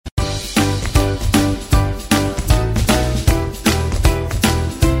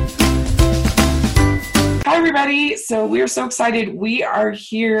everybody. So we are so excited. We are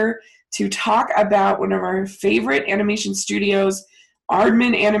here to talk about one of our favorite animation studios,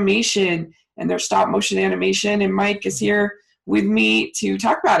 Aardman Animation, and their stop motion animation. And Mike is here with me to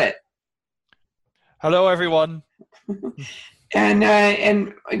talk about it. Hello, everyone.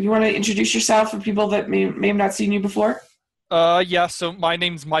 And you want to introduce yourself for people that may have not seen you before? So my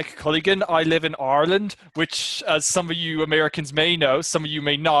name's Mike Culligan. I live in Ireland, which, as some of you Americans may know, some of you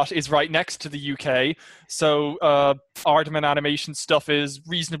may not, is right next to the UK. So Aardman animation stuff is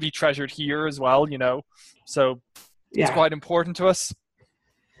reasonably treasured here as well, So it's quite important to us.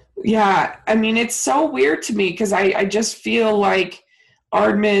 Yeah, I mean, it's so weird to me because I just feel like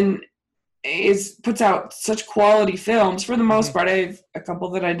Aardman puts out such quality films. For the most part, I have a couple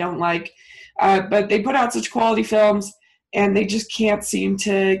that I don't like, but they put out such quality films, and they just can't seem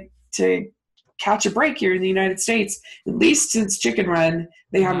to catch a break here in the United States. At least since Chicken Run,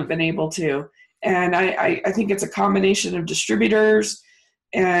 they haven't been able to. And I think it's a combination of distributors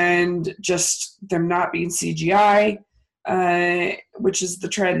and just them not being CGI, which is the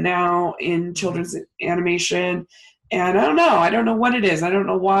trend now in children's animation. And I don't know what it is. I don't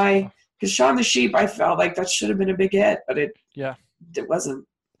know why. Because Shaun the Sheep, I felt like that should have been a big hit, but it wasn't.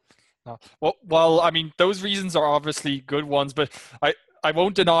 No. Well, I mean, those reasons are obviously good ones, but I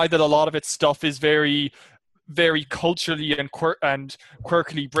won't deny that a lot of its stuff is very, very culturally and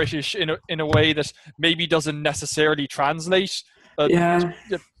quirkily British in a way that maybe doesn't necessarily translate.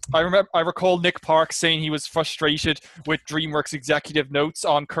 I recall Nick Park saying he was frustrated with DreamWorks executive notes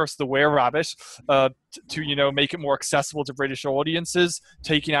on Curse the Were-Rabbit to make it more accessible to British audiences,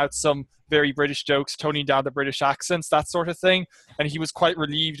 taking out some very British jokes, toning down the British accents, that sort of thing. And he was quite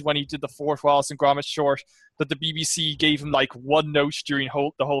relieved when he did the Fort Wallace and Gromit short that the BBC gave him like one note during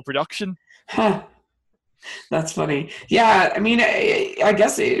the whole production. Huh. That's funny. Yeah, I mean, I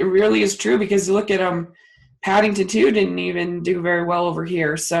guess it really is true because you look at Paddington 2 didn't even do very well over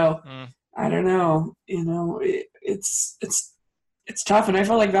here, so I don't know. It's tough, and I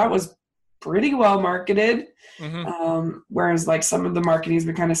feel like that was pretty well marketed. Whereas like some of the marketing has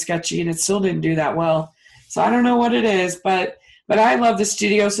been kind of sketchy, and it still didn't do that well. So I don't know what it is, but I love the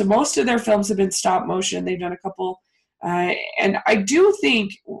studio. So most of their films have been stop motion. They've done a couple, and I do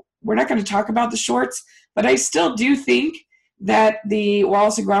think we're not going to talk about the shorts, but I still do think that the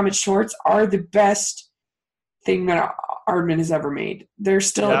Wallace and Gromit shorts are the best thing that Aardman has ever made. It's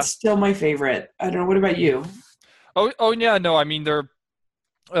still my favorite. I don't know. What about you? Oh yeah, no. I mean, they're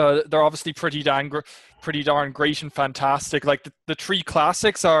obviously pretty darn great and fantastic. Like the three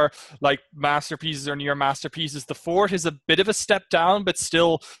classics are like masterpieces or near masterpieces. The fourth is a bit of a step down, but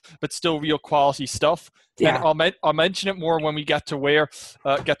still real quality stuff. Yeah. And I'll mention it more when we get to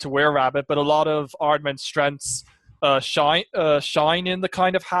Were-Rabbit. But a lot of Aardman's strengths shine in the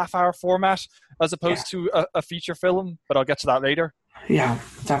kind of half-hour format as opposed to a feature film. But I'll get to that later. Yeah,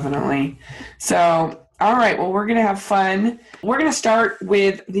 definitely. So, all right. Well, we're gonna have fun. We're gonna start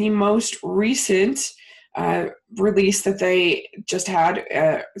with the most recent release that they just had.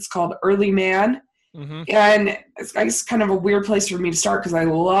 It's called Early Man, and it's kind of a weird place for me to start because I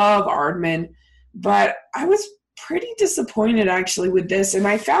love Aardman, but I was pretty disappointed actually with this, and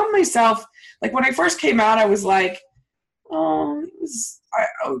I found myself like when I first came out, I was like, oh,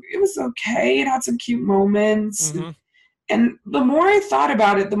 it was okay. It had some cute moments. And the more I thought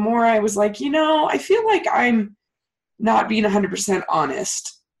about it, the more I was like, I feel like I'm not being 100%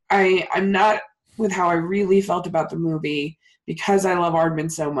 honest. I'm not with how I really felt about the movie because I love Aardman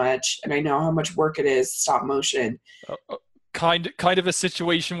so much and I know how much work it is, stop motion. Kind of a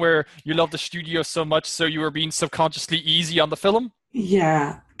situation where you love the studio so much so you were being subconsciously easy on the film?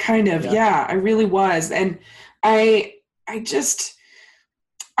 Yeah, kind of. Yeah, I really was. And the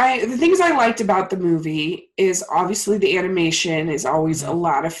things I liked about the movie is obviously the animation is always a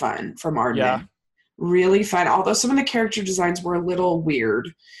lot of fun from Aardman. Yeah. Really fun. Although some of the character designs were a little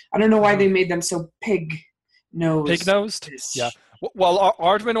weird. I don't know why they made them so pig-nosed. Pig-nosed? Yeah. Well,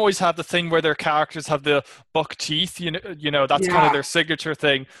 Aardman always had the thing where their characters have the buck teeth. That's kind of their signature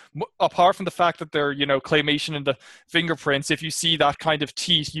thing. Apart from the fact that they're, claymation and the fingerprints, if you see that kind of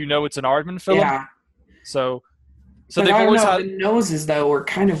teeth, it's an Aardman film. Yeah. So but they've always had the noses though were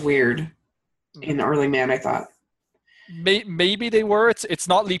kind of weird in Early Man, I thought. Maybe they were. It's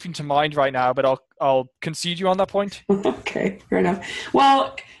not leaping to mind right now, but I'll concede you on that point. Okay, fair enough.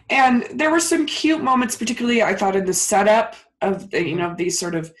 Well, and there were some cute moments, particularly I thought in the setup of these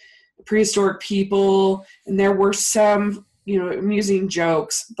sort of prehistoric people, and there were some amusing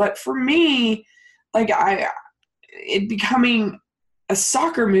jokes. But for me, like it becoming a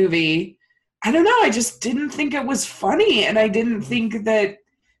soccer movie, I don't know. I just didn't think it was funny, and I didn't think that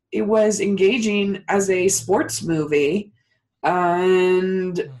it was engaging as a sports movie,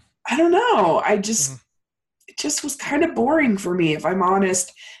 and I don't know. It just was kind of boring for me, if I'm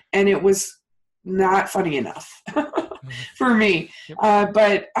honest, and it was not funny enough for me. Yep.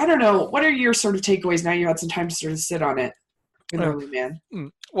 But I don't know. What are your sort of takeaways now you had some time to sort of sit on it? Early Man.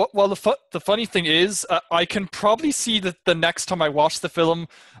 Well, the funny thing is, I can probably see that the next time I watch the film,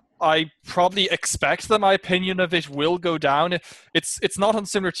 I probably expect that my opinion of it will go down. It's not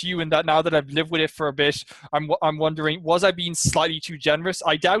unsimilar to you in that now that I've lived with it for a bit, I'm wondering, was I being slightly too generous?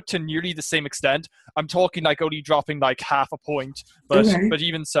 I doubt to nearly the same extent. I'm talking like only dropping like half a point, but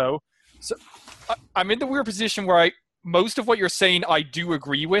even so I'm in the weird position where most of what you're saying I do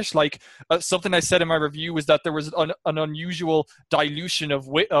agree with. Like something I said in my review was that there was an unusual dilution of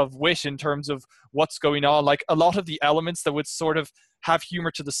wit in terms of what's going on. Like a lot of the elements that would sort of have humor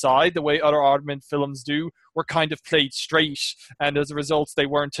to the side, the way other Aardman films do, were kind of played straight, and as a result they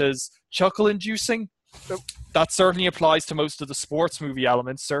weren't as chuckle-inducing. That certainly applies to most of the sports movie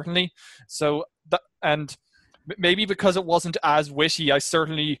elements, certainly. So and maybe because it wasn't as witty, I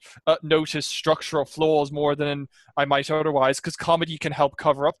certainly noticed structural flaws more than I might otherwise, because comedy can help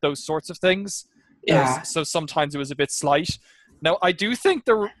cover up those sorts of things. Yeah. So sometimes it was a bit slight. Now, I do think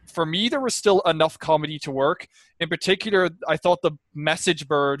for me, there was still enough comedy to work. In particular, I thought the message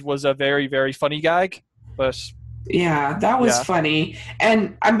bird was a very, very funny gag. But yeah, that was funny.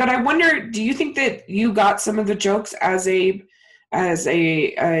 And but I wonder, do you think that you got some of the jokes as a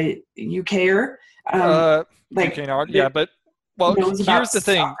UKer? Like UK art, yeah, but well, here's the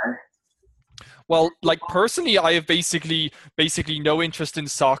thing. Soccer? Well, like personally, I have basically no interest in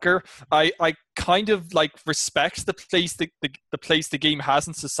soccer. I kind of like respect the place the game has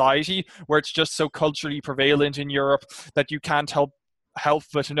in society, where it's just so culturally prevalent in Europe that you can't help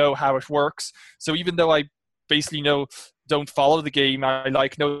but to know how it works. So even though I basically don't follow the game, I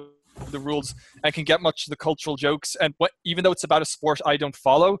know the rules and can get much of the cultural jokes. And even though it's about a sport I don't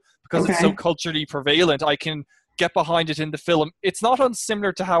follow, because it's so culturally prevalent, I can get behind it in the film. It's not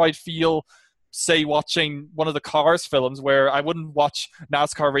unsimilar to how I'd feel, say, watching one of the Cars films, where I wouldn't watch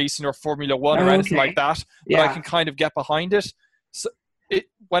NASCAR racing or Formula One or anything like that, but I can kind of get behind it. So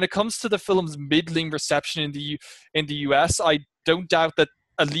when it comes to the film's middling reception in the US, I don't doubt that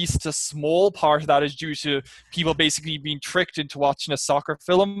at least a small part of that is due to people basically being tricked into watching a soccer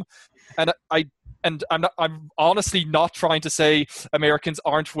film. And I'm honestly not trying to say Americans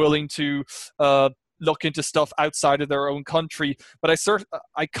aren't willing to look into stuff outside of their own country, but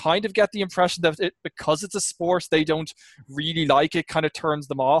I kind of get the impression that because it's a sport they don't really like, it kind of turns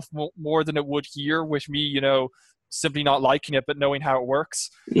them off more than it would here with me, simply not liking it but knowing how it works.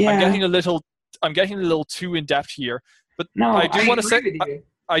 I'm getting a little too in depth here, but no, I do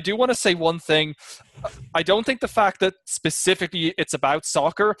want to say one thing. I don't think the fact that specifically it's about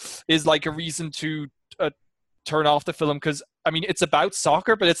soccer is like a reason to turn off the film, because I mean it's about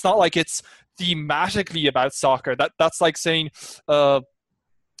soccer, but it's not like it's thematically about soccer. That's like saying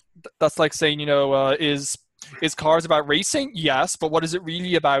is Cars about racing? Yes, but what is it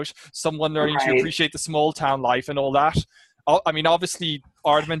really about? Someone learning to appreciate the small town life and all that. I mean, obviously,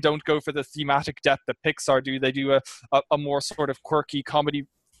 Aardman don't go for the thematic depth that Pixar do. They do a more sort of quirky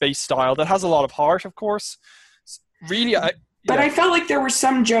comedy-based style that has a lot of heart, of course. Really, I felt like there were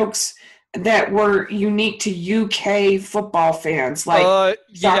some jokes that were unique to UK football fans, like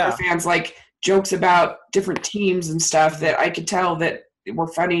soccer fans, like jokes about different teams and stuff that I could tell that were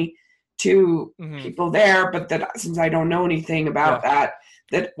funny to people there, but that since I don't know anything about that.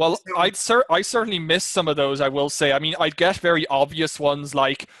 I certainly miss some of those, I will say. I mean, I'd get very obvious ones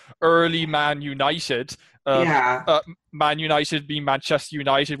like early Man United. Man United being Manchester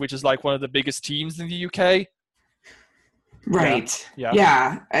United, which is like one of the biggest teams in the UK. Right.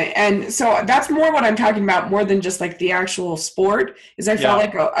 Yeah. And so that's more what I'm talking about, more than just like the actual sport, is I felt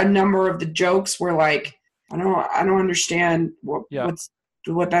like a number of the jokes were like, I don't understand what that's,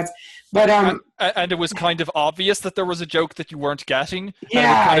 but and it was kind of obvious that there was a joke that you weren't getting, and it would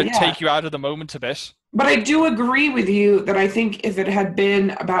kind of take you out of the moment a bit. But I do agree with you that I think if it had been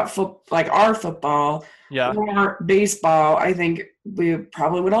about like our football or baseball, I think we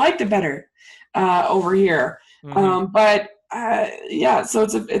probably would have liked it better over here. So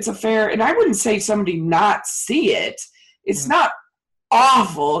it's a fair, and I wouldn't say somebody not see it. It's not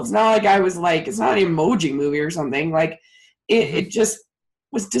awful. It's not like I was like, it's not an Emoji Movie or something. Like it just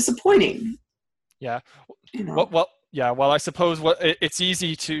was disappointing. Yeah. Well, I suppose it's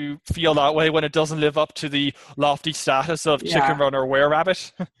easy to feel that way when it doesn't live up to the lofty status of Chicken Run or Were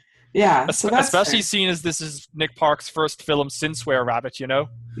Rabbit. Yeah, so that's Especially fair. seeing as this is Nick Park's first film since Were Rabbit, you know?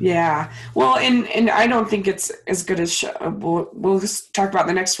 Yeah. Well, and I don't think it's as good as we'll just talk about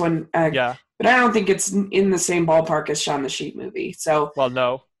the next one. Yeah. But I don't think it's in the same ballpark as Shaun the Sheep movie. So, Well,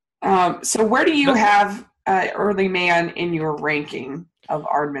 no. so where do you No. have Early Man in your ranking of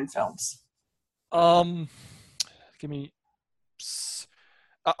Aardman films? Um, give me.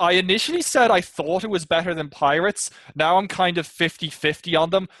 I initially said I thought it was better than Pirates. Now I'm kind of 50-50 on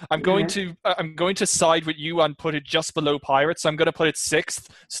them. Yeah. I'm going to side with you and put it just below Pirates. So I'm going to put it sixth,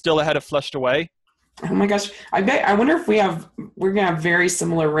 still ahead of Flushed Away. Oh my gosh. I wonder if we're gonna have very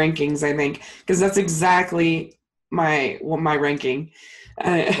similar rankings, I think, because that's exactly my ranking.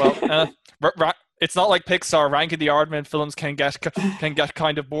 Well, it's not like Pixar ranking the Aardman films can get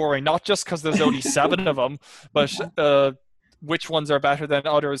kind of boring. Not just because there's only seven of them, but which ones are better than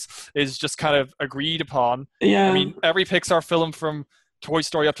others is just kind of agreed upon. I Yeah. mean, every Pixar film from Toy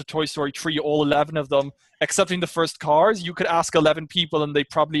Story up to Toy Story 3, all 11 of them, excepting the first Cars, you could ask 11 people and they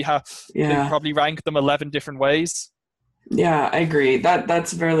Yeah. probably rank them 11 different ways. Yeah, I agree.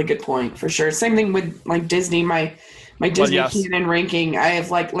 That's a really good point for sure. Same thing with like Disney. My Well, Disney yes. canon ranking, I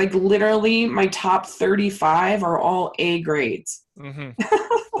have like literally my top 35 are all A grades. hmm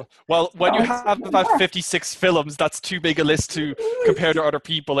Well, when you Oh, it's, have about 56 films, that's too big a list to compare to other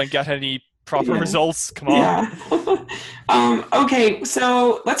people and get any proper yeah. results. Come on. Yeah. Okay,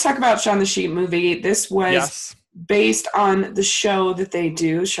 so let's talk about Shaun the Sheep movie. This was Yes. based on the show that they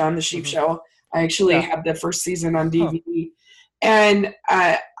do, Shaun the Sheep hmm Show. I actually Yeah. had the first season on Huh. DVD. And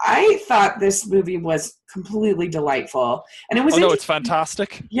I thought this movie was completely delightful. And it was Oh no, interesting. it's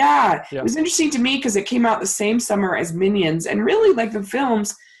fantastic. Yeah, it Yeah. was interesting to me because it came out the same summer as Minions, and really, like the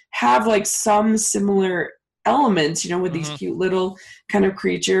films have like some similar elements, with these hmm cute little kind of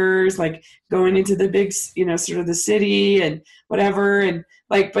creatures, like going into the big, sort of the city and whatever, and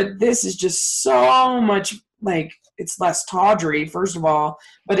like, but this is just so much like it's less tawdry, first of all,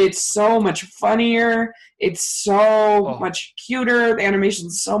 but it's so much funnier. It's so Oh. much cuter. The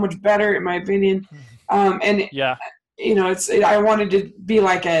animation's so much better, in my opinion. And Yeah. I wanted to be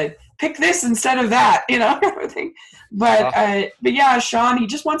like a pick this instead of that, everything. Uh, But yeah, Sean, he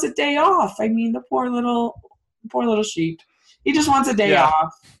just wants a day off. I mean, the poor little sheep. He just wants a day yeah.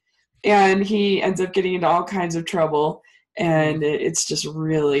 off, and he ends up getting into all kinds of trouble. Mm. And it's just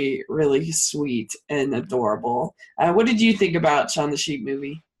really, really sweet and adorable. What did you think about Shaun the Sheep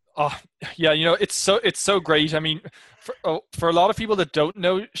movie? Oh, yeah, it's so great. I mean, for a lot of people that don't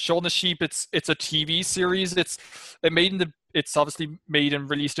know Shaun the Sheep, it's a TV series. It's obviously made and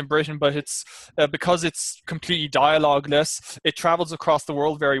released in Britain, but it's because it's completely dialogueless. It travels across the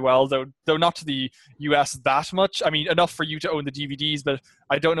world very well, though not to the US that much. I mean, enough for you to own the DVDs, but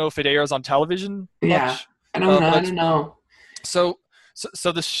I don't know if it airs on television Yeah, much. I don't know. I But don't know. so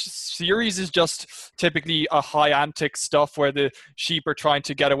so the series is just typically a high antics stuff where the sheep are trying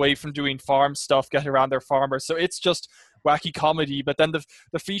to get away from doing farm stuff, get around their farmers. So it's just wacky comedy. But then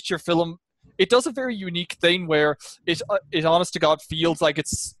the feature film, it does a very unique thing where it honest to God feels like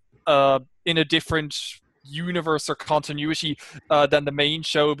it's in a different universe or continuity than the main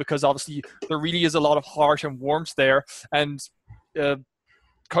show, because obviously there really is a lot of heart and warmth there. And uh,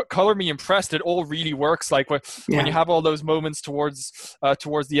 color me impressed, it all really works. Like when you Yeah. have all those moments towards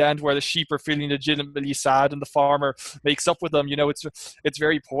the end where the sheep are feeling legitimately sad and the farmer makes up with them, it's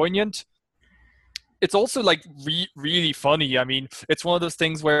very poignant. It's also like really funny. I mean, it's one of those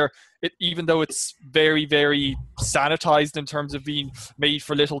things where even though it's very very sanitized in terms of being made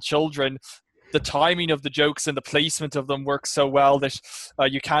for little children, the timing of the jokes and the placement of them works so well that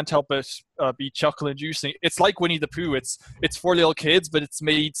you can't help but be chuckle inducing. It's like Winnie the Pooh. It's for little kids, but it's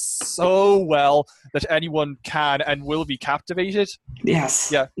made so well that anyone can and will be captivated.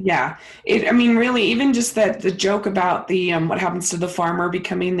 Yes. Yeah. Yeah. I mean, really, even just that the joke about the what happens to the farmer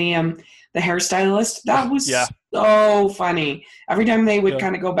becoming the hairstylist, that Yeah. was so funny. Every time they would Yeah.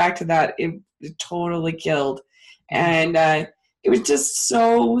 kind of go back to that, it totally killed. hmm And it was just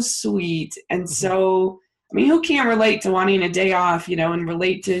so sweet and hmm so. I mean, who can't relate to wanting a day off, and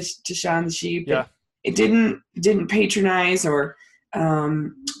relate to Shaun the Sheep? Yeah. It didn't patronize or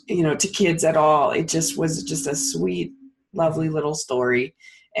to kids at all. It just was just a sweet, lovely little story.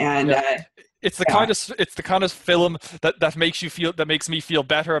 And Yeah. It's the yeah, kind of film that makes me feel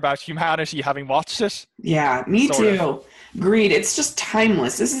better about humanity having watched it. yeah, me Sort of. too. Agreed. It's just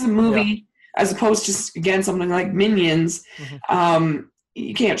timeless. This is a Yeah. movie as opposed to again something like Minions. hmm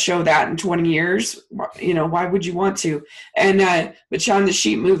You can't show that in 20 years. Why would you want to? And but Shaun the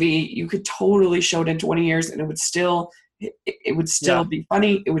Sheep movie, you could totally show it in 20 years, and it would still Yeah. be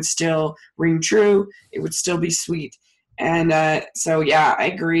funny. It would still ring true. It would still be sweet. And so, yeah, I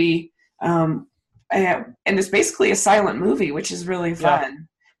agree. And it's basically a silent movie, which is really Yeah. fun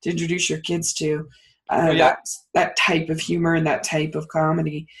to introduce your kids to Oh yeah. that type of humor and that type of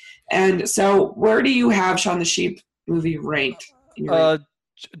comedy. And so, where do you have Shaun the Sheep movie ranked in your ranking? Uh,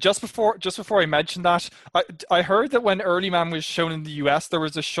 just before I mentioned that, I heard that when Early Man was shown in the US, there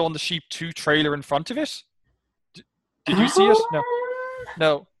was a Shaun the Sheep 2 trailer in front of it. D- did you see it? No,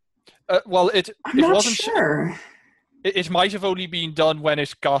 no. Well, I'm it not wasn't. sure. It might have only been done when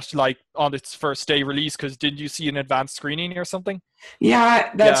it got like on its first day release. Because didn't you see an advanced screening or something?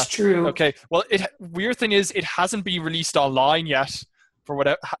 Yeah, Yeah. that's true. Okay. Well, it weird thing is it hasn't been released online yet for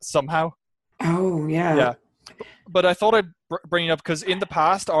whatever somehow. Oh, yeah. Yeah. But I thought I'd bring it up because in the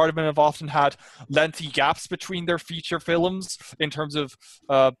past, Aardman have often had lengthy gaps between their feature films in terms of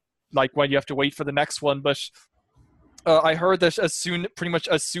uh, like when you have to wait for the next one. But I heard that pretty much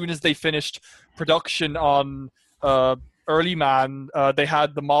as soon as they finished production on uh, Early Man, they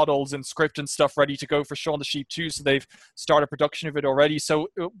had the models and script and stuff ready to go for Shaun the Sheep 2, so they've started production of it already. So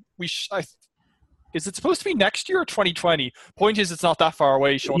is it supposed to be next year or 2020? Point is, it's not that far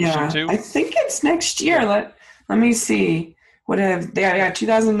away. Shaun the Sheep Yeah, 2. I think it's next year. Yeah. Let me see. What have they? Yeah,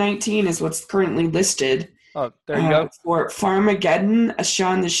 2019 is what's currently listed Oh, there you go. for Farmageddon, a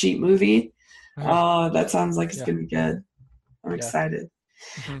Shaun the Sheep movie. Uh-huh. Oh, that sounds like it's Yeah. gonna be good. I'm Yeah. excited.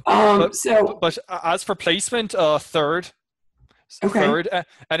 hmm Um, But, but so but as for placement, okay. third,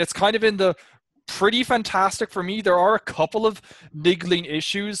 and it's kind of in the pretty fantastic for me. There are a couple of niggling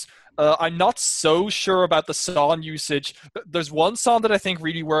issues. I'm not so sure about the song usage. There's one song that I think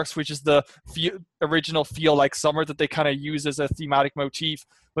really works, which is the original "Feel Like Summer" that they kind of use as a thematic motif.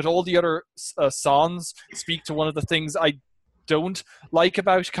 But all the other songs speak to one of the things I don't like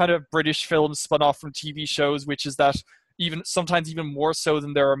about kind of British films spun off from TV shows, which is that even more so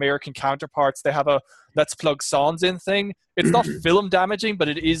than their American counterparts, they have a let's plug songs in thing. It's not Mhm. film damaging, but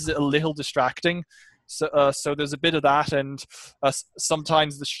it is a little distracting. So there's a bit of that, and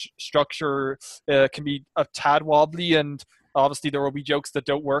sometimes the structure can be a tad wobbly, and obviously there will be jokes that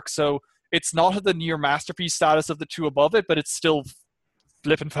don't work. So it's not at the near masterpiece status of the two above it, but it's still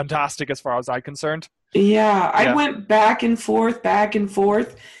flipping fantastic as far as I'm concerned. Yeah, I Yeah. went back and forth,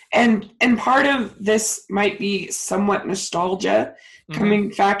 and part of this might be somewhat nostalgia hmm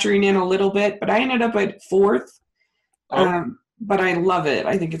coming factoring in a little bit, but I ended up at fourth. Oh, But I love it.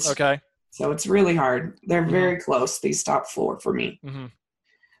 I think okay. it's really hard. They're hmm very close. These top four for me. hmm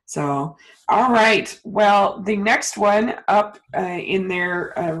So, all right. Well, the next one up in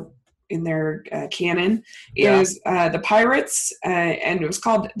their canon Yeah. is the Pirates, and it was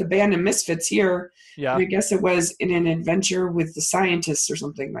called the Band of Misfits here. And Yeah. I guess it was in an adventure with the scientists or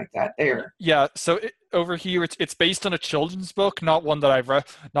something like that. There. Yeah, so over here it's based on a children's book, not one that I've read,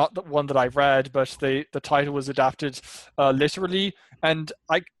 not the one that I've read, but the title was adapted literally, and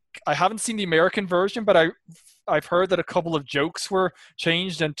I haven't seen the American version, but I've heard that a couple of jokes were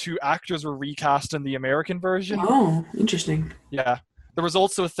changed and two actors were recast in the American version. Oh, interesting. Yeah. There was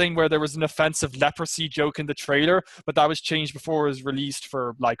also a thing where there was an offensive leprosy joke in the trailer, but that was changed before it was released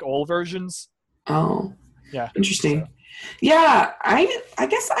for like all versions. Oh, Yeah. So. interesting. Yeah, I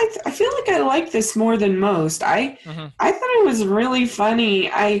guess I feel like I like this more than most. hmm I thought it was really funny.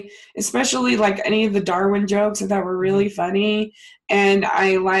 I especially like any of the Darwin jokes I thought were hmm really funny, and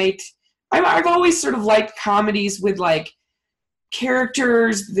I liked. I've always sort of liked comedies with like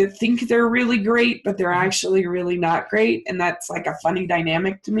characters that think they're really great, but they're hmm actually really not great, and that's like a funny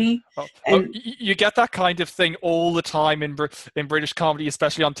dynamic to me. And You get that kind of thing all the time in British comedy,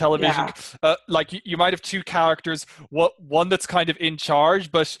 especially on television. yeah, Like you might have two characters, one that's kind of in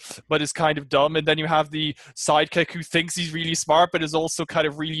charge, but is kind of dumb, and then you have the sidekick who thinks he's really smart, but is also kind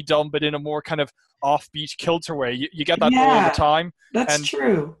of really dumb, but in a more kind of offbeat kilter way. You get that all the yeah, time, that's and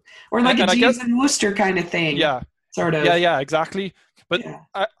true. Or like a I Jeeves guess and Wooster kind of thing, yeah, sort yeah, of. yeah, exactly. But Yeah.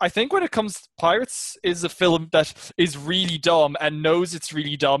 I think when it comes to Pirates is a film that is really dumb and knows it's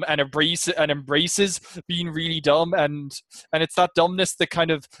really dumb and embraces being really dumb, and it's that dumbness that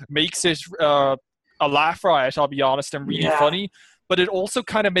kind of makes it a laugh riot, I'll be honest, and really Yeah. funny. But it also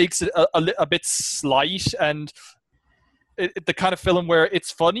kind of makes it a bit slight and the kind of film where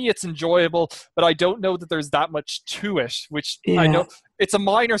it's funny, it's enjoyable, but I don't know that there's that much to it, which I Yeah. know it's a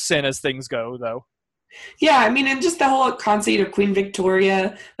minor sin as things go, though. Yeah, I mean, and just the whole concept of Queen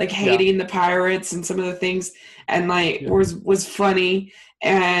Victoria, like Yeah, hating the pirates and some of the things, and like yeah, was funny.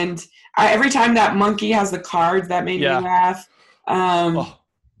 And every time that monkey has the cards, that made me yeah. laugh. Um, Oh,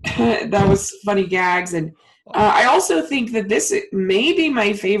 that was funny gags, and oh. I also think that this may be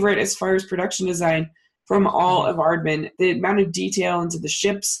my favorite as far as production design from all hmm of Aardman. The amount of detail into the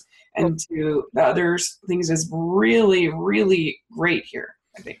ships Oh, and to the other things is really, really great here,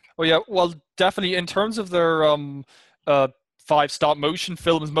 I think. oh yeah, well, definitely in terms of their uh five stop motion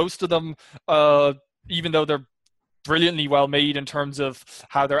films, most of them, uh, even though they're brilliantly well made in terms of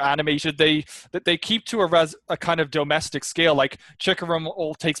how they're animated. They keep to a kind of domestic scale. Like Chickarum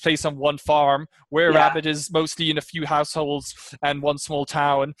all takes place on one farm, where Yeah, Rabbit is mostly in a few households and one small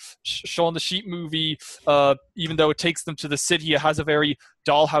town. Shaun the Sheep movie, even though it takes them to the city, it has a very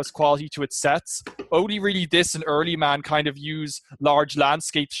dollhouse quality to its sets. Only really this and Early Man kind of use large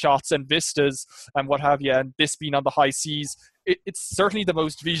landscape shots and vistas and what have you, and this being on the high seas, it's certainly the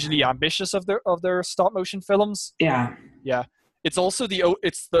most visually ambitious of their stop motion films. yeah. Yeah, it's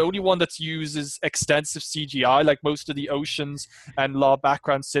the only one that uses extensive CGI. Like most of the oceans and law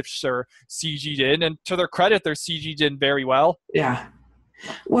background shifts are CG'd in, and to their credit, they're CG'd in very well. Yeah.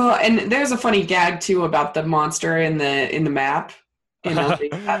 Well, and there's a funny gag too about the monster in the map. That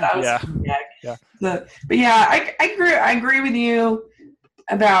was a Yeah, funny gag. yeah. But yeah, I agree with you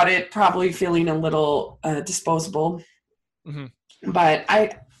about it probably feeling a little disposable. Hmm. But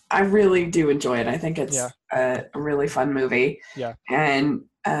I really do enjoy it. I think it's Yeah, a really fun movie, yeah. and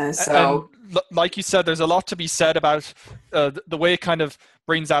And so like you said, there's a lot to be said about the way it kind of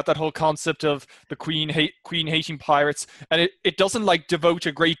brings out that whole concept of the queen hating pirates, and it doesn't like devote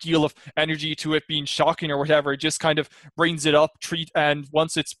a great deal of energy to it being shocking or whatever. It just kind of brings it up, and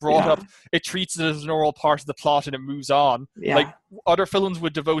once it's brought yeah, up, it treats it as a normal part of the plot and it moves on. Like yeah, other films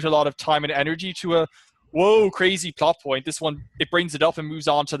would devote a lot of time and energy to a whoa crazy plot point. This one, it brings it up and moves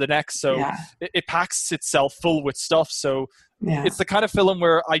on to the next, so yeah, it packs itself full with stuff. So yeah. it's the kind of film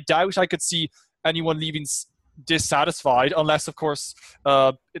where I doubt I could see anyone leaving dissatisfied, unless, of course,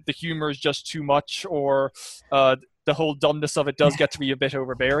 the humor is just too much, or the whole dumbness of it does get to be a bit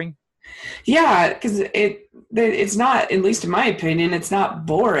overbearing. Yeah, because it's not, at least in my opinion, it's not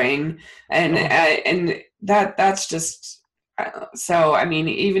boring, Oh, and that's just so. I mean,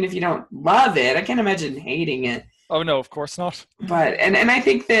 even if you don't love it, I can't imagine hating it. oh no, of course not. But and I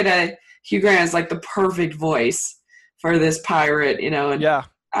think that Hugh Grant is like the perfect voice for this pirate, and Yeah.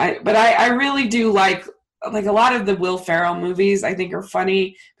 I really do like a lot of the Will Ferrell movies. I think are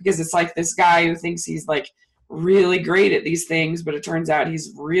funny because it's like this guy who thinks he's like really great at these things, but it turns out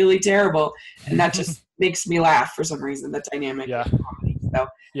he's really terrible, and that just makes me laugh for some reason. The dynamic Yeah. of comedy. So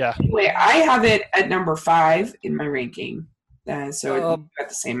Yeah. anyway, I have it at number 5 in my ranking. So it's Um, about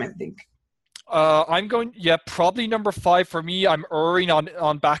the same, I think. I'm going, yeah, probably number five for me. I'm erring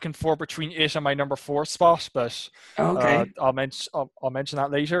on back and forth between it and my number four spot, but Okay. I'll mention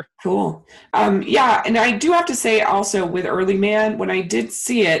that later. Cool. Yeah, and I do have to say also with Early Man, when I did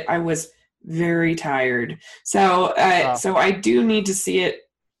see it, I was very tired. So Uh, so I do need to see it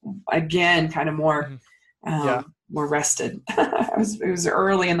again, kind of more mhm. Yeah. more rested. It was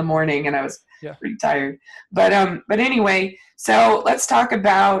early in the morning and I was Yeah. pretty tired. But anyway, so let's talk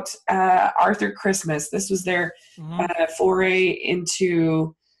about Arthur Christmas. This was their Hmm. foray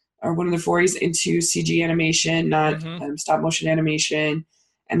into, or one of the forays into CG animation, not Hmm. stop motion animation.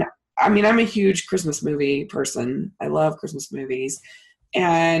 And I mean, I'm a huge Christmas movie person. I love Christmas movies.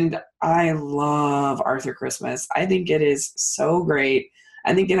 And I love Arthur Christmas. I think it is so great.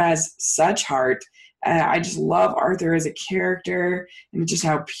 I think it has such heart. I just love Arthur as a character and just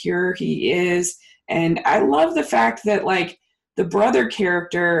how pure he is. And I love the fact that, like, the brother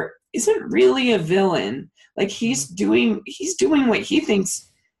character isn't really a villain. Like, Hmm. he's doing what he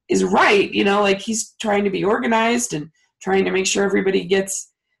thinks is right, like he's trying to be organized and trying to make sure everybody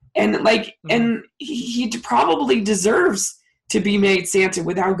gets, and like, Hmm. and he probably deserves to be made Santa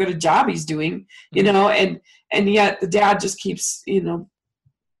with how good a job he's doing, Hmm. and yet the dad just keeps,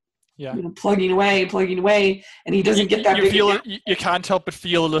 Yeah. plugging away, and he doesn't get that You big. feel you can't help but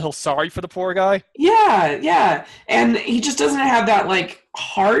feel a little sorry for the poor guy. Yeah, yeah, and he just doesn't have that like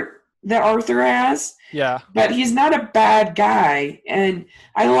heart that Arthur has. Yeah. But he's not a bad guy, and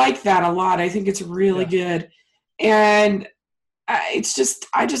I like that a lot. I think it's really Yeah. good, and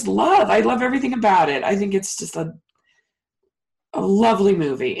I love everything about it. I think it's just a lovely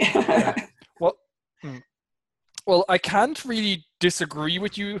movie. Yeah. Well, mm, well, I can't really disagree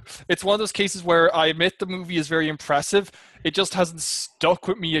with you. It's one of those cases where I admit the movie is very impressive. It just hasn't stuck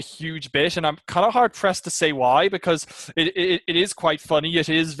with me a huge bit, and I'm kind of hard pressed to say why, because it is quite funny. It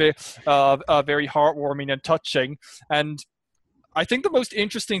is very heartwarming and touching, and I think the most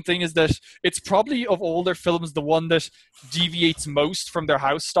interesting thing is that it's probably of all their films the one that deviates most from their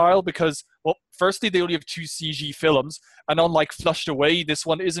house style because, well, firstly, they only have two CG films, and unlike Flushed Away, this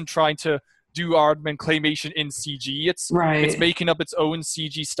one isn't trying to do Aardman claymation in CG. It's Right. making up its own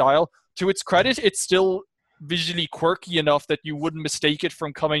CG style. To its credit, it still visually quirky enough that you wouldn't mistake it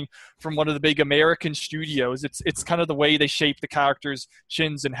from coming from one of the big American studios. It's kind of the way they shape the characters'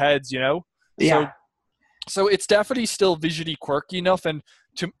 chins and heads, you know. So Yeah. so it's definitely still visually quirky enough, and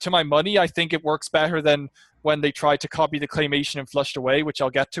to my money, I think it works better than when they tried to copy the claymation and Flushed Away, which I'll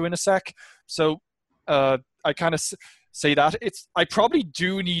get to in a sec. So I kind of say that I probably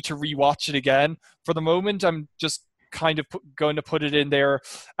do need to rewatch it again. For the moment, I'm just kind of going to put it in there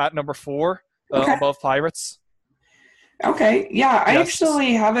at number 4 Okay. above Pirates. Okay. Yeah, I Yes.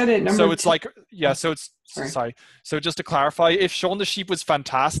 actually have it at number So it's two. like, yeah, so it's, Sorry. sorry. So just to clarify, if Shaun the Sheep was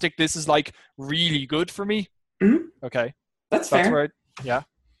fantastic, this is like really good for me. Mhm. Okay. That's That's fair. right. Yeah.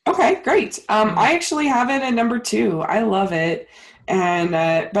 Okay, great. Mhm. I actually have it at number 2. I love it. And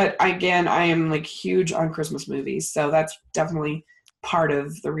but again, I am like huge on Christmas movies, so that's definitely part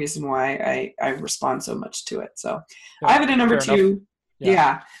of the reason why I respond so much to it. So I Yeah. have it at number Fair enough. 2. Yeah.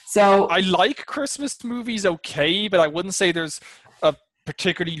 Yeah. So I like Christmas movies okay, but I wouldn't say there's a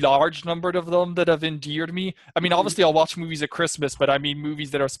particularly large number of them that have endeared me. I mean, obviously I'll watch movies at Christmas, but I mean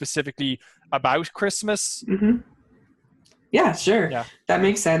movies that are specifically about Christmas. mhm. Yeah, sure. Yeah. That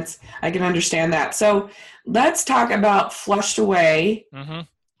makes sense. I can understand that. So let's talk about Flushed Away, Mm-hmm.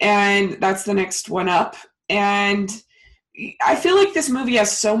 and that's the next one up. And I feel like this movie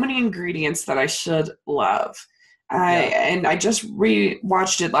has so many ingredients that I should love. And I just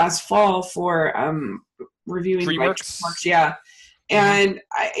rewatched it last fall for reviewing like DreamWorks. yeah. Mm-hmm. And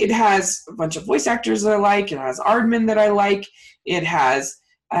it has a bunch of voice actors that I like. It has Aardman that I like. It has,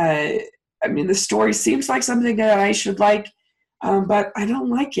 I mean, the story seems like something that I should like, but I don't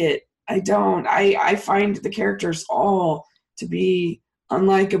like it. I don't. I find the characters all to be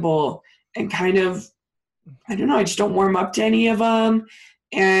unlikable and kind of, I don't know, I just don't warm up to any of them.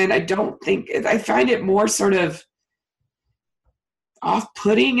 And I don't think, I find it more sort of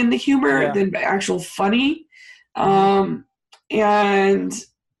off-putting in the humor Yeah. than actual funny. Mm-hmm. And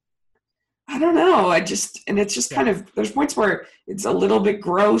I don't know. And it's just Yeah. kind of, there's points where it's a little bit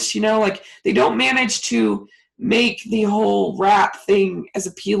gross, you know, like they don't manage to make the whole rap thing as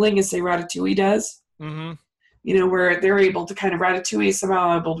appealing as, say, Ratatouille does, Mm-hmm. you know, where they're able to kind of, Ratatouille is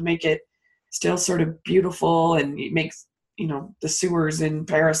somehow able to make it still sort of beautiful, and it makes, you know, the sewers in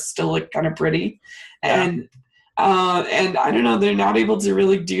Paris still look kind of pretty. Yeah. And I don't know, they're not able to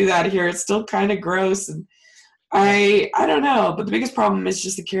really do that here. It's still kind of gross, and I don't know, but the biggest problem is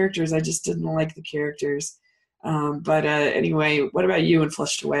just the characters. I just didn't like the characters. But anyway, what about you and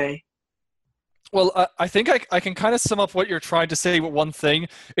Flushed Away? Well, I think I can kind of sum up what you're trying to say with one thing.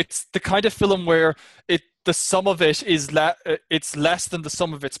 It's the kind of film where the sum of it is it's less than the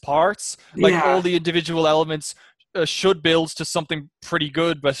sum of its parts. Like Yeah. all the individual elements should build to something pretty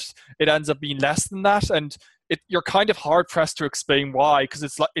good, but it ends up being less than that, and you're kind of hard pressed to explain why, because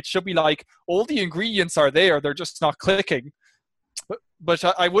it's like it should be like all the ingredients are there, they're just not clicking. But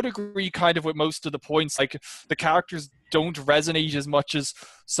I would agree kind of with most of the points. Like the characters don't resonate as much as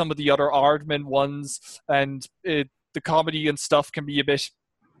some of the other Aardman ones, and the comedy and stuff can be a bit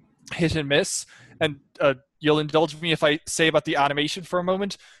hit and miss. And you'll indulge me if I say about the animation for a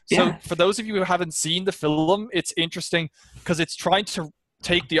moment. So Yeah. for those of you who haven't seen the film, it's interesting because it's trying to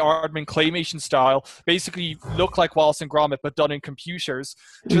take the Aardman claymation style, basically look like Wallace and Gromit, but done in computers.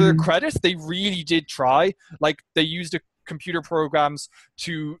 To their Mhm. credit, they really did try. Like they used computer programs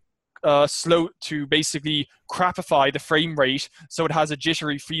to to basically crapify the frame rate so it has a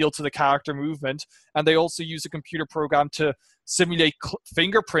jittery feel to the character movement, and they also use a computer program to simulate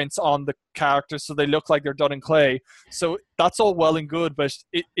fingerprints on the characters so they look like they're done in clay. So that's all well and good, but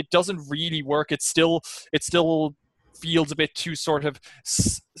it doesn't really work. It still feels a bit too sort of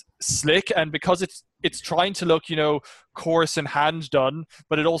slick, and because it's trying to look, you know, coarse and hand done,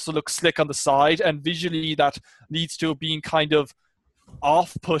 but it also looks slick on the side, and visually that leads to it being kind of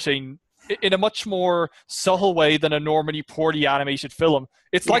off-putting in a much more subtle way than a normally poorly animated film.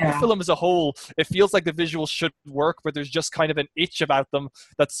 It's like the Yeah. film as a whole, it feels like the visuals should work, but there's just kind of an itch about them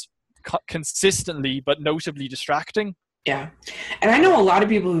that's consistently but notably distracting. Yeah. And I know a lot of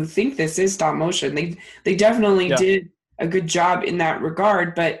people who think this is stop motion. They definitely Yeah. did a good job in that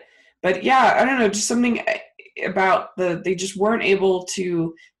regard, but yeah, I don't know, just something about they just weren't able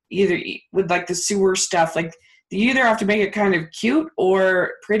to either with like the sewer stuff, like you either have to make it kind of cute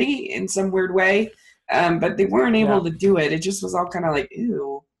or pretty in some weird way, but they weren't Yeah. able to do it. It just was all kind of like,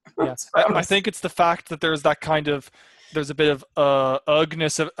 ew. Yeah, It's I gross. think it's the fact that there's a bit of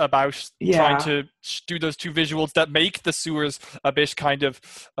ugness about trying Yeah. to do those two visuals that make the sewers a bit kind of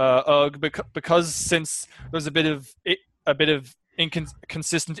because since there's a bit of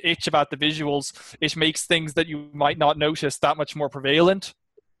inconsistent itch about the visuals, it makes things that you might not notice that much more prevalent.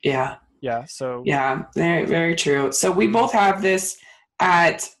 Yeah. Yeah. So Yeah, very, very true. So we both have this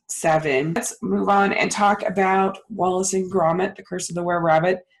at 7. Let's move on and talk about Wallace and Gromit, The Curse of the Were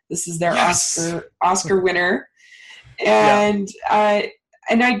Rabbit. This is their yes. Oscar winner, Yeah. and I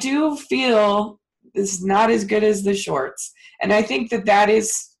do feel this is not as good as the shorts, and I think that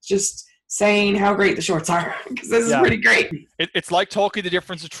is just saying how great the shorts are, because this is Yeah. pretty great. It's like talking the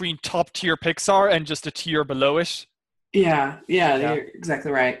difference between top tier Pixar and just a tier below it. Yeah, you're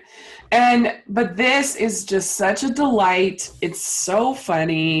exactly right. But this is just such a delight. It's so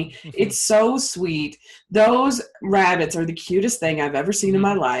funny. It's so sweet. Those rabbits are the cutest thing I've ever seen in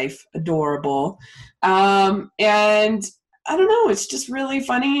my life. Adorable. And I don't know, it's just really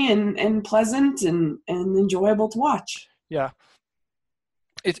funny and pleasant and enjoyable to watch. Yeah.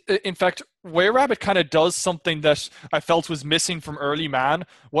 In fact, Were Rabbit kind of does something that I felt was missing from early Man.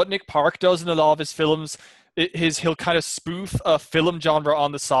 What Nick Park does in a lot of his films he'll kind of spoof a film genre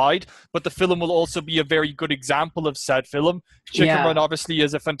on the side, but the film will also be a very good example of said film. Chicken Run obviously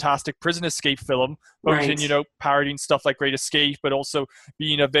is a fantastic prison escape film, both in, parodying stuff like Great Escape, but also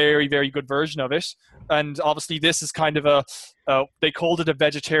being a very, very good version of it. And obviously this is kind of they called it a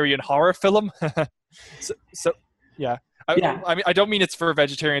vegetarian horror film. so yeah. I mean, I don't mean it's for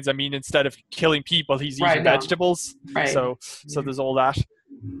vegetarians. I mean, instead of killing people, he's eating vegetables. Right. So there's all that.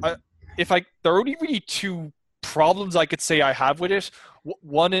 There are only really two problems I could say I have with it.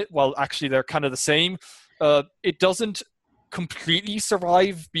 One, actually, they're kind of the same. It doesn't completely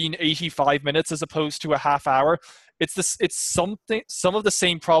survive being 85 minutes as opposed to a half hour. It's some of the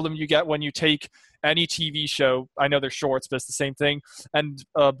same problem you get when you take any TV show. I know they're shorts, but it's the same thing, and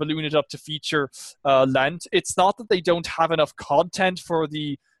balloon it up to feature length. It's not that they don't have enough content for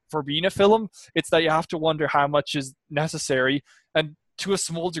being a film. It's that you have to wonder how much is necessary. And to a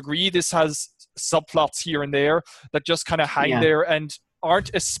small degree, this has subplots here and there that just kind of hang there and aren't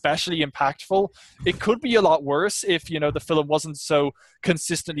especially impactful. It could be a lot worse if, the film wasn't so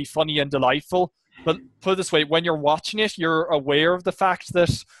consistently funny and delightful. But put it this way, when you're watching it, you're aware of the fact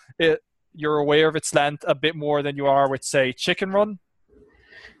that you're aware of its length a bit more than you are with, say, Chicken Run.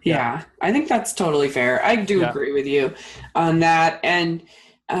 Yeah, I think that's totally fair. I do agree with you on that. And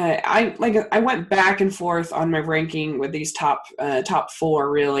I went back and forth on my ranking with these top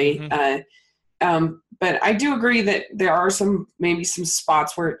 4 really. Mm-hmm. But I do agree that there are maybe some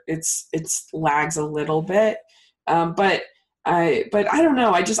spots where it's lags a little bit. But I don't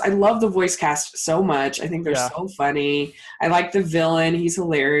know. I love the voice cast so much. I think they're so funny. I like the villain. He's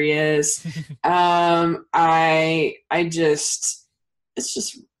hilarious. It's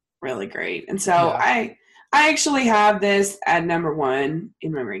just really great. And so I actually have this at number 1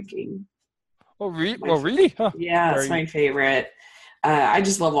 in my ranking. Oh, really? Huh. Yeah, it's my favorite. I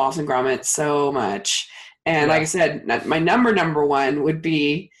just love Wallace and Gromit so much. And like I said, my number 1 would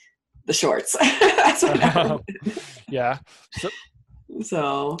be the shorts. That's what Yeah.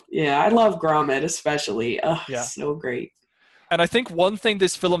 So, I love Gromit especially. So great. And I think one thing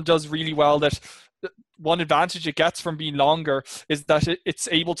this film does really well, that one advantage it gets from being longer, is that it's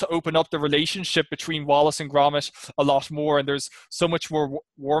able to open up the relationship between Wallace and Gromit a lot more, and there's so much more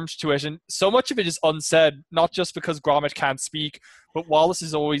warmth to it, and so much of it is unsaid, not just because Gromit can't speak, but Wallace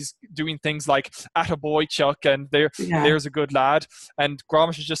is always doing things like "Atta boy, Chuck," and there's a good lad, and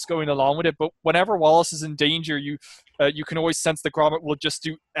Gromit is just going along with it. But whenever Wallace is in danger, you can always sense that Gromit will just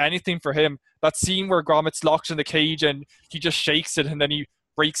do anything for him. That scene where Gromit's locked in the cage and he just shakes it, and then he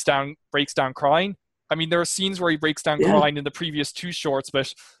breaks down crying. I mean, there are scenes where he breaks down crying in the previous 2 shorts,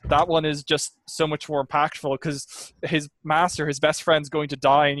 but that one is just so much more impactful because his best friend's going to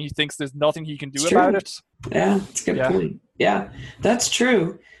die, and he thinks there's nothing he can do about it. Yeah, that's a good point. Yeah, that's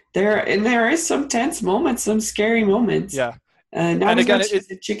true. There is some tense moments, some scary moments. Yeah. Not as much as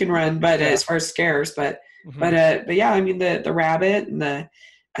the Chicken Run, but as far as scares, but yeah, I mean the rabbit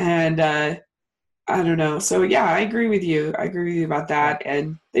and I don't know. So I agree with you. I agree with you about that.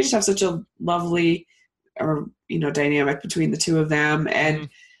 And they just have such a lovely, dynamic between the two of them. And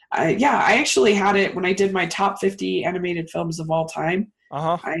I actually had it when I did my top 50 animated films of all time.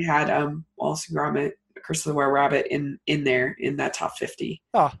 I had Wallace and Gromit, Curse of the Were Rabbit in there in that top 50.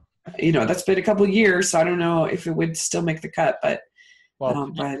 That's been a couple of years, so I don't know if it would still make the cut. But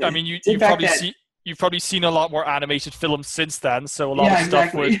I mean, you've probably seen a lot more animated films since then, so a lot of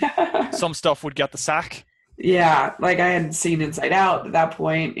stuff some stuff would get the sack. Yeah, like I hadn't seen Inside Out at that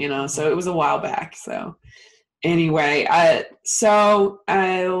point, so it was a while back. So anyway, let's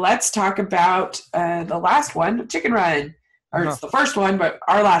talk about the last one, Chicken Run. or it's the first one, but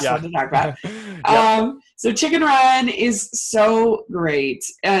our last one to talk about. Yeah. So Chicken Run is so great.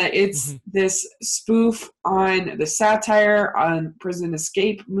 It's this spoof on the satire on prison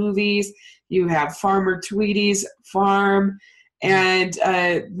escape movies. You have Farmer Tweedy's farm, and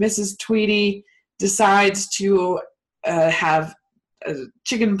Mrs. Tweedy decides to have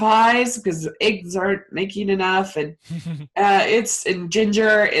chicken pies because eggs aren't making enough, and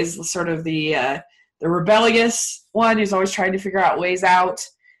Ginger is sort of the rebellious one who's always trying to figure out ways out.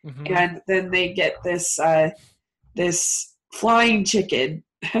 And then they get this flying chicken,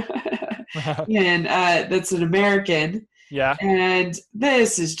 and that's an American. Yeah. And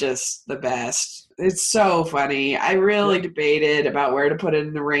this is just the best. It's so funny. I really debated about where to put it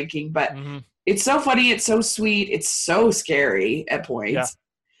in the ranking, but it's so funny. It's so sweet. It's so scary at points.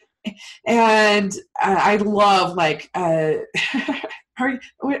 Yeah. And I love, like, are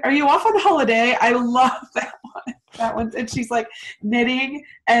you off on holiday? I love that one. That one. And she's like knitting,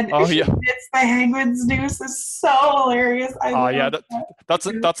 and she knits the hangman's noose. Is so hilarious. That's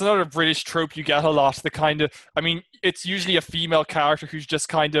another British trope you get a lot. The kind of, I mean, it's usually a female character who's just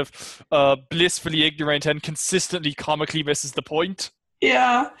kind of blissfully ignorant and consistently comically misses the point.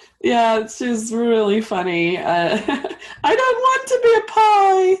 Yeah, it's just really funny. I don't want to be a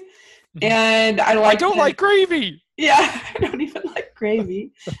pie, and I don't like gravy. Yeah, I don't even like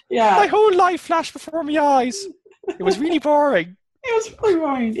gravy. Yeah, my whole life flashed before my eyes. It was really boring. It was really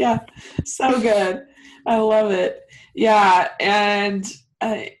boring. Yeah, so good. I love it. Yeah, and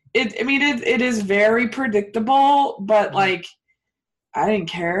it is very predictable, but like, I didn't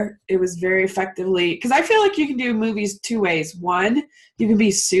care. It was very effectively, because I feel like you can do movies two ways. One, you can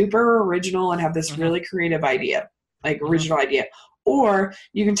be super original and have this really creative idea, like original idea, or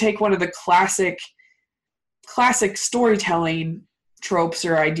you can take one of the classic storytelling tropes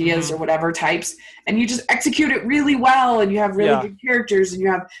or ideas or whatever types, and you just execute it really well, and you have really good characters,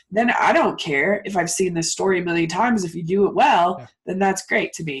 and then I don't care if I've seen this story a million times. If you do it well, then that's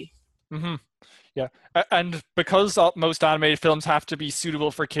great to me. Yeah, and because most animated films have to be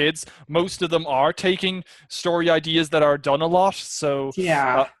suitable for kids, most of them are taking story ideas that are done a lot. So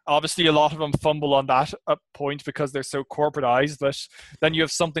obviously a lot of them fumble on that point because they're so corporatized. But then you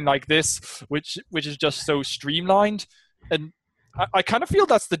have something like this, which is just so streamlined. And I kind of feel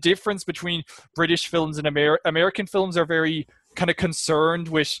that's the difference between British films and American films. Are very kind of concerned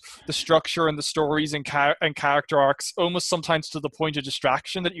with the structure and the stories and character arcs, almost sometimes to the point of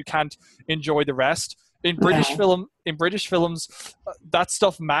distraction that you can't enjoy the rest. In British films, that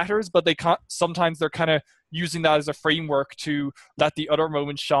stuff matters, but they can't. Sometimes they're kind of using that as a framework to let the other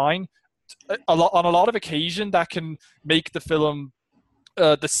moments shine. On a lot of occasion, that can make the film.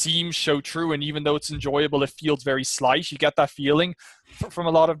 The seams show true, and even though it's enjoyable, it feels very slight. You get that feeling from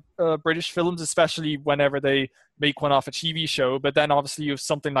a lot of British films, especially whenever they make one off a TV show. But then obviously you have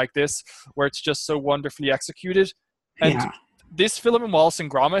something like this where it's just so wonderfully executed. And this film and Wallace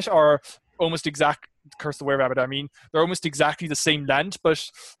and Gromit are almost Curse the Were-Rabbit, I mean, they're almost exactly the same length, but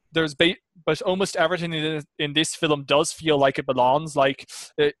but almost everything in this film does feel like it belongs. Like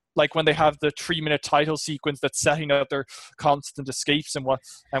when they have the 3-minute title sequence that's setting up their constant escapes and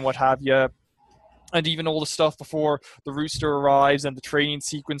what have you, and even all the stuff before the rooster arrives and the training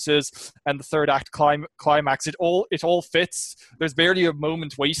sequences and the third act climax, it all fits. There's barely a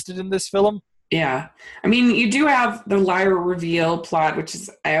moment wasted in this film. Yeah. I mean, you do have the Lyra reveal plot, which is,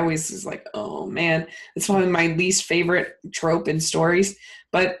 I always is like, oh man, it's one of my least favorite trope in stories,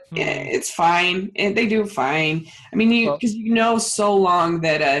 but it's fine. And they do fine. I mean, because so long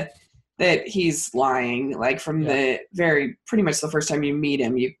that he's lying, like from the pretty much the first time you meet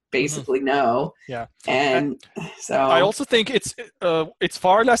him, you basically know. Yeah. And so I also think it's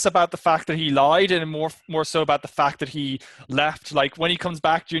far less about the fact that he lied and more so about the fact that he left. Like when he comes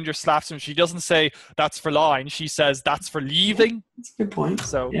back, Ginger slaps him. She doesn't say that's for lying. She says that's for leaving. That's a good point.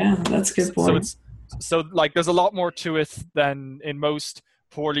 So that's a good point. So like there's a lot more to it than in most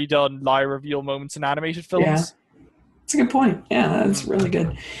poorly done lie reveal moments in animated films. Yeah. That's a good point. Yeah, that's really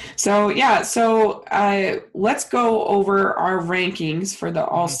good. So let's go over our rankings for the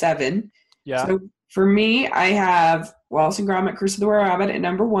all 7. Yeah. So for me, I have Wallace and Gromit: Curse of the Were-Rabbit at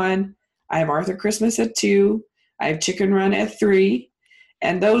number 1. I have Arthur Christmas at 2. I have Chicken Run at 3.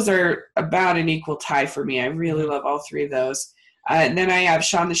 And those are about an equal tie for me. I really love all 3 of those. And then I have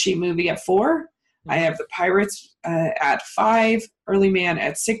Shaun the Sheep Movie at 4. I have The Pirates at 5. Early Man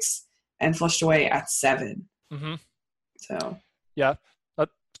at 6. And Flushed Away at 7. Mm-hmm. So yeah,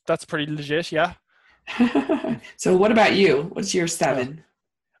 that's pretty legit. Yeah. So what about you? What's your 7?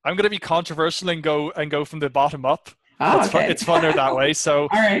 I'm going to be controversial and go from the bottom up. Oh, okay. It's funner that way. So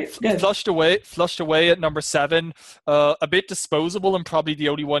All right, good. flushed away at number 7. A bit disposable and probably the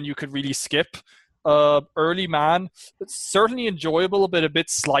only one you could really skip. Early Man, it's certainly enjoyable, but a bit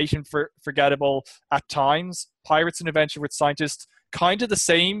slight and forgettable at times. Pirates and Adventure with Scientists, kind of the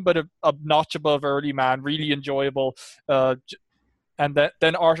same, but a notch above Early Man. Really enjoyable. And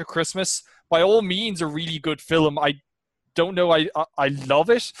then Art of Christmas, by all means, a really good film. I don't know, I love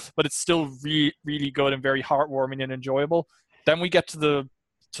it, but it's still really, really good and very heartwarming and enjoyable. Then we get to the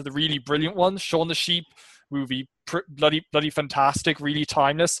really brilliant ones. Shaun the Sheep movie, bloody fantastic, really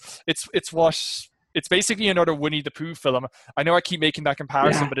timeless. It's basically another Winnie the Pooh film. I know I keep making that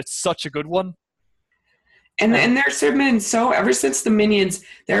comparison, but it's such a good one. And there's been ever since the Minions,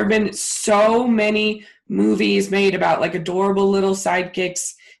 there have been so many movies made about like adorable little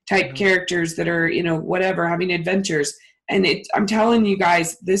sidekicks type characters that are, whatever, having adventures. And I'm telling you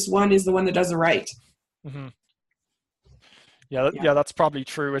guys, this one is the one that does it right. Mm-hmm. Yeah, that's probably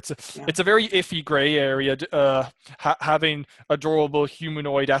true. It's a very iffy gray area, having adorable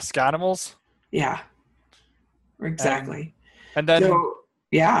humanoid-esque animals. Yeah, exactly. And then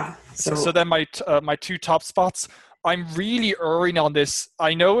so then my 2 top spots. I'm really erring on this.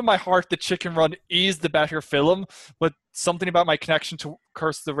 I know in my heart that Chicken Run is the better film, but something about my connection to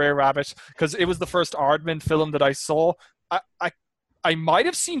Curse of the Rare Rabbit, because it was the first Aardman film that I saw. I might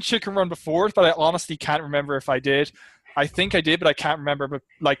have seen Chicken Run before, but I honestly can't remember if I did. I think I did, but I can't remember. But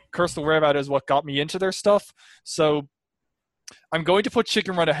like Curse of the Rare Rabbit is what got me into their stuff. So I'm going to put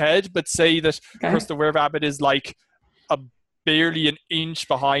Chicken Run ahead, but say that Curse of the Rare Rabbit is like barely an inch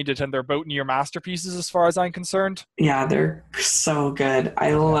behind it, and they're both near masterpieces as far as I'm concerned. Yeah, they're so good.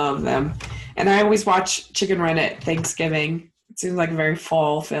 I love them. And I always watch Chicken Run at Thanksgiving. It seems like a very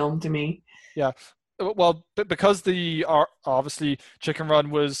fall film to me. Yeah. Well, because obviously Chicken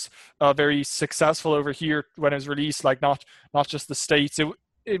Run was very successful over here when it was released, like not just the States.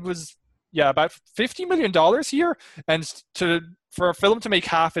 It was about $50 million here, and for a film to make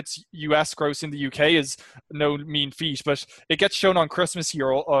half its US gross in the UK is no mean feat. But it gets shown on Christmas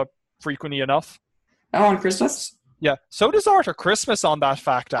here frequently enough. Oh, on Christmas? Yeah. So does Art of Christmas on that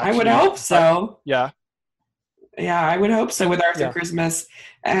fact, actually. I would hope so. Yeah, I would hope so with Art of Christmas.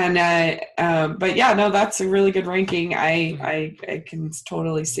 And but yeah, no, that's a really good ranking. I can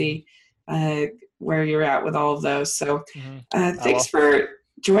totally see where you're at with all of those. So thanks for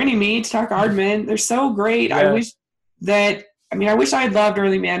joining me to talk Aardman. They're so great. I wish I had loved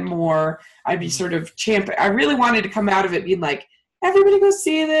Early Man more. I'd be sort of champion. I really wanted to come out of it being like, everybody go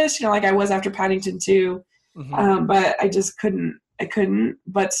see this, like I was after Paddington 2. But I just couldn't. I couldn't.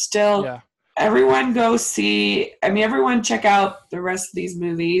 But still, everyone go see. Everyone check out the rest of these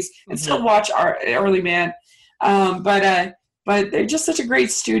movies and still watch Early Man. But they're just such a great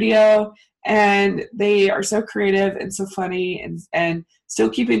studio, and they are so creative and so funny, and still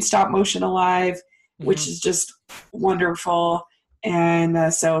keeping stop motion alive, which is just wonderful.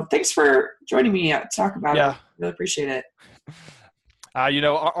 And so thanks for joining me to talk about it. Really appreciate it.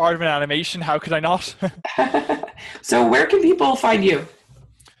 Aardman Animation, how could I not? So where can people find you?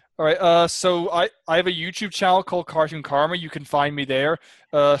 All right, so I have a YouTube channel called Cartoon Karma. You can find me there.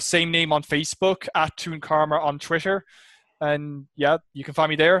 Same name on Facebook, @Toon Karma on Twitter. And you can find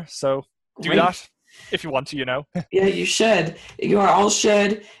me there. So do that if you want to, Yeah, you should. You all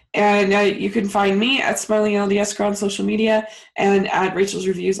should. And you can find me at Smiling LDS Girl on social media and at Rachel's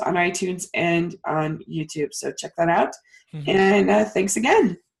Reviews on iTunes and on YouTube. So check that out. And thanks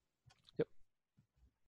again.